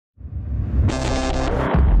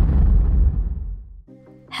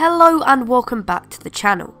Hello and welcome back to the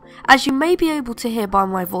channel. As you may be able to hear by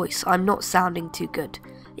my voice, I'm not sounding too good.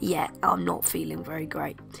 Yeah, I'm not feeling very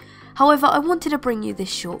great. However, I wanted to bring you this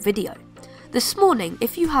short video. This morning,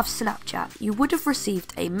 if you have Snapchat, you would have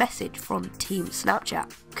received a message from Team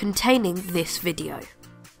Snapchat containing this video.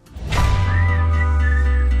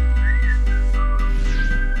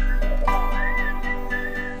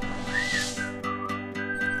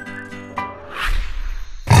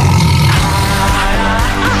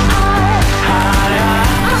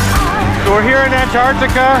 We're here in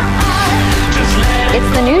Antarctica.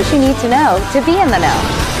 It's the news you need to know to be in the know.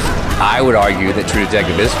 I would argue that True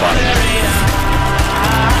Detective is funny.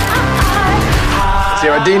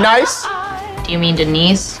 Sarah D. Nice? Do you mean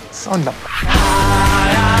Denise? Son of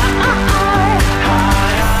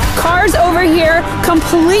Cars over here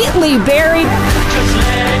completely buried.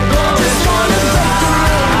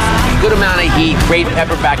 Good amount of heat, great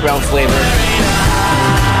pepper background flavor.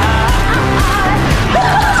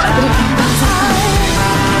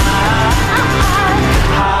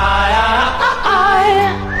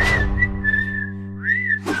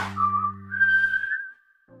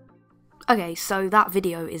 Okay, so that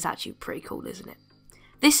video is actually pretty cool, isn't it?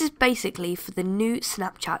 This is basically for the new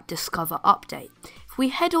Snapchat Discover update. If we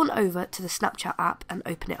head on over to the Snapchat app and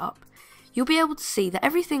open it up, you'll be able to see that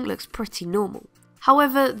everything looks pretty normal.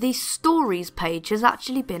 However, the stories page has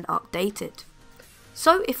actually been updated.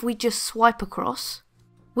 So if we just swipe across,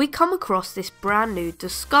 we come across this brand new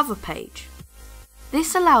Discover page.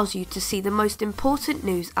 This allows you to see the most important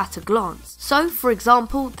news at a glance. So for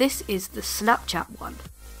example, this is the Snapchat one.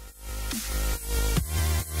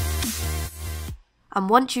 And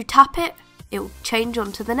once you tap it, it will change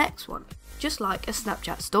on to the next one, just like a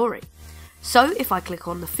Snapchat story. So if I click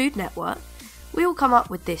on the Food Network, we will come up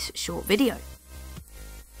with this short video.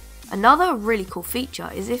 Another really cool feature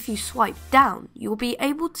is if you swipe down, you will be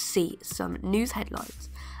able to see some news headlines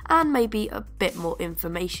and maybe a bit more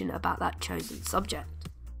information about that chosen subject.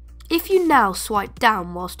 If you now swipe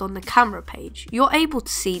down whilst on the camera page, you're able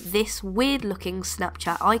to see this weird looking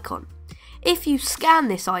Snapchat icon. If you scan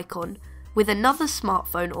this icon with another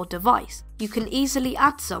smartphone or device, you can easily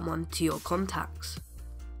add someone to your contacts.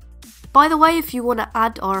 By the way, if you want to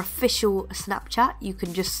add our official Snapchat, you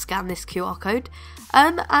can just scan this QR code.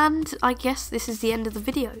 And I guess this is the end of the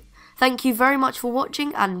video. Thank you very much for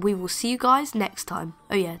watching, and we will see you guys next time.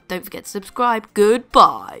 Oh yeah, don't forget to subscribe.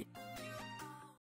 Goodbye.